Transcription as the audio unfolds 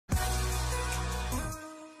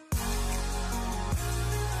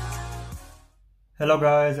Hello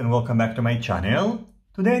guys and welcome back to my channel.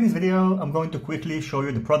 Today in this video I'm going to quickly show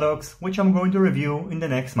you the products which I'm going to review in the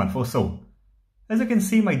next month or so. As you can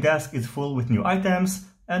see, my desk is full with new items,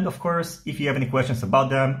 and of course if you have any questions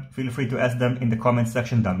about them, feel free to ask them in the comment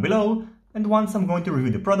section down below, and once I'm going to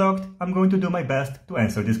review the product, I'm going to do my best to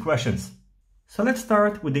answer these questions. So let's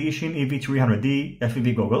start with the Ishin EV300D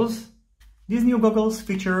FPV goggles. These new goggles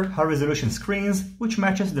feature high-resolution screens which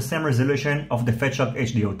matches the same resolution of the Fat-Shock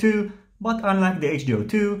HDO2, but unlike the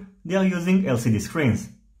HDO2, they are using LCD screens.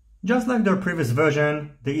 Just like their previous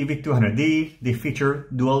version, the EV300D, they feature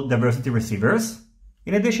dual diversity receivers.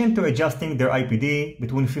 In addition to adjusting their IPD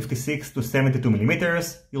between 56 to 72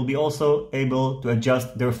 mm, you'll be also able to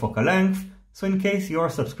adjust their focal length, so in case your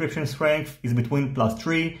subscription strength is between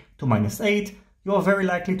 +3 to -8, you are very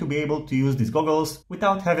likely to be able to use these goggles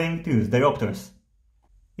without having to use diopters.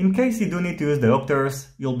 In case you do need to use diopters,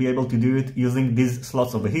 you'll be able to do it using these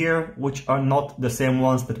slots over here, which are not the same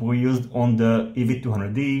ones that were used on the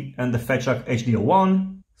EV300D and the Fat-Shock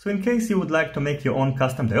HDO1. So in case you would like to make your own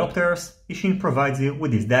custom diopters, Ishin provides you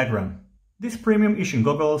with this diagram. These premium Ishin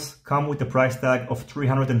goggles come with a price tag of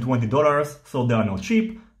 $320, so they are not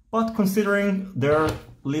cheap, but considering their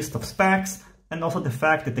list of specs and also the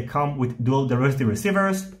fact that they come with dual diversity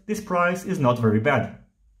receivers, this price is not very bad.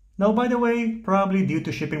 Now, by the way, probably due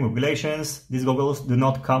to shipping regulations, these goggles do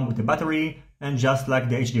not come with a battery, and just like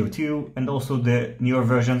the HDO2 and also the newer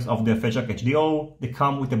versions of the Fat-Shock HDO, they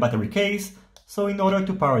come with a battery case, so in order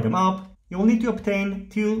to power them up, you'll need to obtain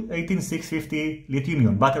two 18650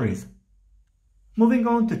 lithium-ion batteries. Moving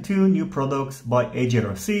on to two new products by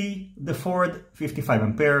KremerFPV, the Ford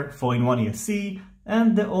 55A 4-in-1 ESC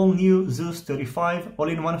and the all-new Zeus35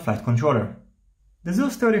 all-in-one flight controller. The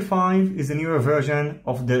Zeus35 is a newer version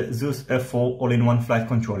of the Zeus F4 all-in-one flight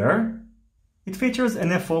controller. It features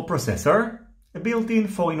an F4 processor, a built-in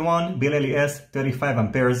 4-in-1 BLLES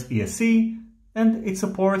 35A ESC, and it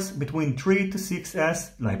supports between 3 to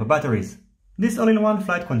 6S LiPo batteries. This all-in-one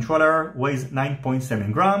flight controller weighs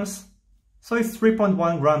 9.7 grams, so it's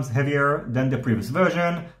 3.1 grams heavier than the previous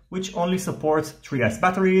version, which only supports 3S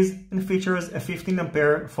batteries and features a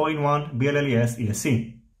 15A 4-in-1 BLLES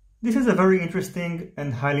ESC. This is a very interesting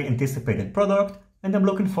and highly anticipated product, and I'm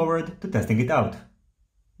looking forward to testing it out.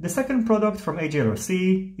 The second product from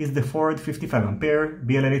KremerFPV is the Ford 55A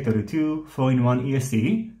BLLE32 4-in-1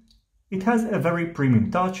 ESC. It has a very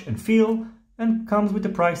premium touch and feel and comes with a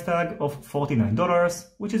price tag of $49,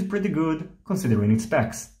 which is pretty good considering its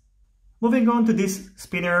specs. Moving on to this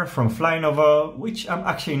spinner from Flynova, which I'm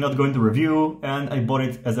actually not going to review, and I bought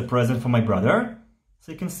it as a present for my brother.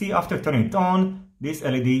 So you can see after turning it on, this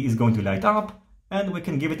LED is going to light up, and we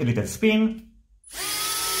can give it a little spin,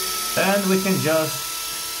 and we can just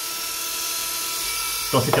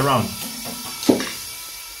toss it around.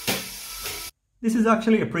 This is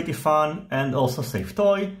actually a pretty fun and also safe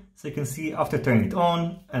toy, so you can see after turning it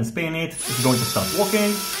on and spinning it, it's going to start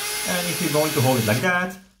walking, and if you're going to hold it like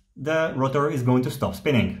that, the rotor is going to stop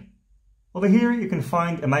spinning. Over here you can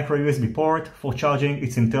find a micro USB port for charging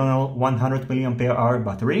its internal 100 mAh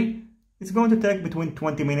battery. It's going to take between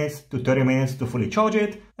 20 minutes to 30 minutes to fully charge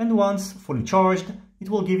it, and once fully charged, it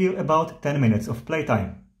will give you about 10 minutes of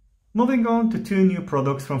playtime. Moving on to two new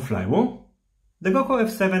products from Flywoo. The GoCo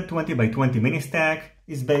F7 20x20 mini stack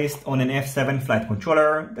is based on an F7 flight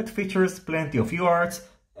controller that features plenty of UARTs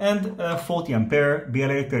and a 40A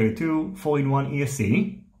BLA32 4-in-1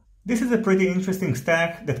 ESC. This is a pretty interesting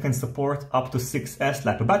stack that can support up to 6S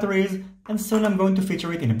LiPo batteries, and soon I'm going to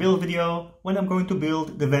feature it in a build video when I'm going to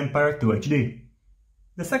build the Vampire 2 HD.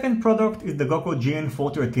 The second product is the GoCo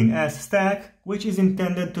GN413S stack, which is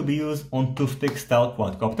intended to be used on toothpick-style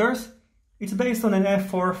quadcopters. It's based on an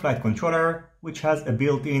F4 flight controller, which has a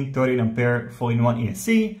built-in 13A 4-in-1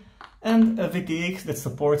 ESC and a VTX that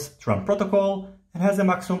supports Tram protocol and has a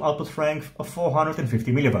maximum output strength of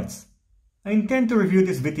 450 mW. I intend to review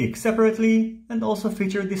this VTX separately and also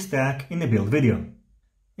feature this stack in a build video.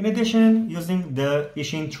 In addition, using the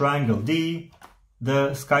Ishin Triangle D, the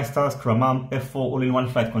SkyStars Kramam F4 all-in-one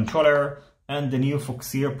flight controller, and the new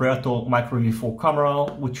Foxeer Predator Micro EV4 camera,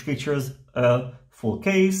 which features a full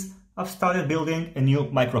case, I've started building a new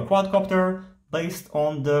micro quadcopter based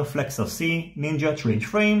on the Flexer C Ninja 3-inch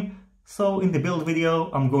frame. So in the build video,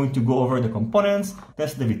 I'm going to go over the components,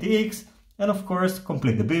 test the VTX, and of course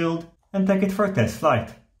complete the build and take it for a test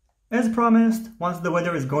flight. As promised, once the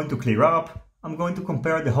weather is going to clear up, I'm going to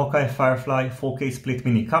compare the Hawkeye Firefly 4K split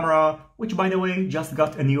mini camera, which by the way just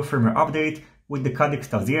got a new firmware update with the Cadix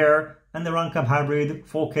Tazier and the Runcam Hybrid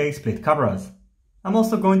 4K split cameras. I'm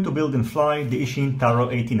also going to build and fly the Ishin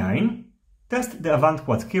Taro 89, test the Avant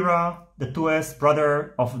Quad Kira, the 2S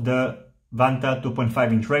brother of the Vanta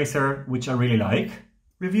 2.5-inch racer, which I really like.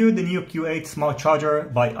 Reviewed the new Q8 smart charger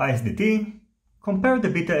by ISDT. Compared the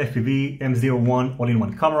Beta FPV M01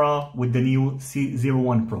 all-in-one camera with the new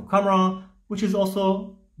C01 Pro camera, which is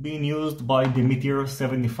also being used by the Meteor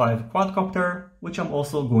 75 quadcopter, which I'm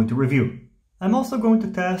also going to review. I'm also going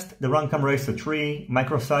to test the Runcam Racer 3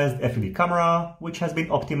 micro-sized FPV camera, which has been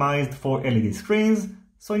optimized for LED screens,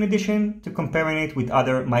 so in addition to comparing it with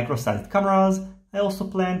other micro-sized cameras, I also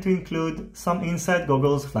plan to include some inside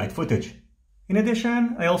goggles flight footage. In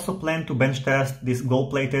addition, I also plan to bench test this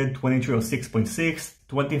gold-plated 2306.6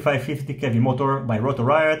 2550 kV motor by Rotor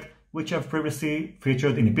Riot, which I've previously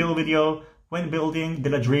featured in a build video when building the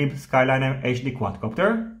Ladrib Skyliner HD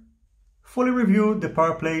quadcopter. Fully review the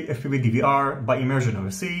PowerPlay FPV DVR by Immersion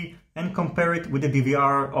OSC and compare it with the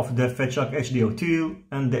DVR of the Fetchak HDO2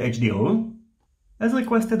 and the HDO. As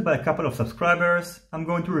requested by a couple of subscribers, I'm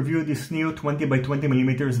going to review this new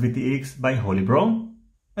 20x20mm VTX by Holybro.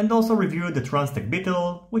 And also review the Transtech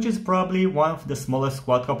Beetle, which is probably one of the smallest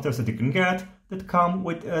quadcopters that you can get that come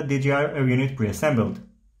with a DJI Air unit pre-assembled.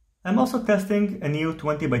 I'm also testing a new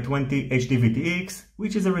 20x20 HD VTX,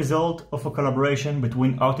 which is a result of a collaboration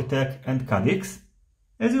between Artitech and Cadix.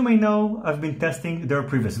 As you may know, I've been testing their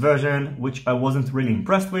previous version, which I wasn't really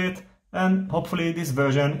impressed with, and hopefully this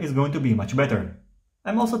version is going to be much better.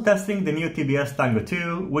 I'm also testing the new TBS Tango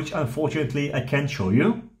 2, which unfortunately I can't show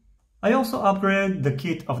you. I also upgraded the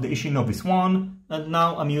kit of the Ishin Novice 1, and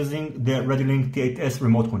now I'm using the ReadyLink T8S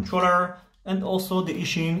remote controller and also the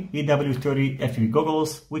Ishin EW30 FPV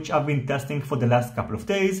goggles, which I've been testing for the last couple of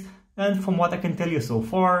days, and from what I can tell you so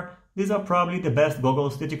far, these are probably the best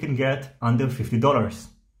goggles that you can get under $50.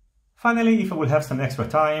 Finally, if I will have some extra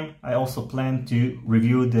time, I also plan to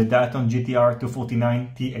review the Diaton GTR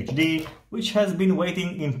 249 THD, which has been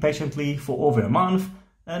waiting impatiently for over a month.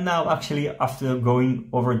 And now actually, after going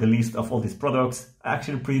over the list of all these products, I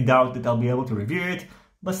actually pretty doubt that I'll be able to review it,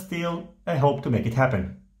 but still, I hope to make it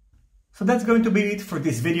happen. So that's going to be it for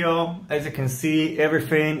this video. As you can see,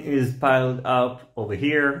 everything is piled up over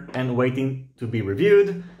here and waiting to be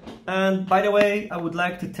reviewed. And by the way, I would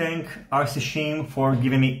like to thank RC Shim for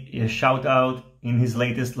giving me a shout out in his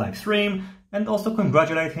latest live stream, and also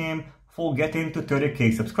congratulate him for getting to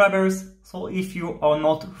 30k subscribers. So if you are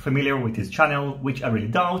not familiar with his channel, which I really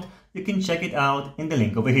doubt, you can check it out in the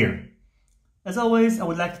link over here. As always, I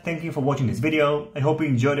would like to thank you for watching this video. I hope you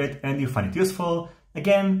enjoyed it and you find it useful.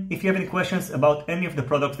 Again, if you have any questions about any of the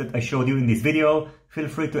products that I showed you in this video, feel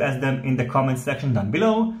free to ask them in the comments section down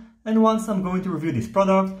below. And once I'm going to review this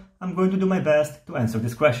product, I'm going to do my best to answer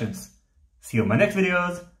these questions. See you in my next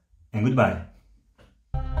videos, and goodbye.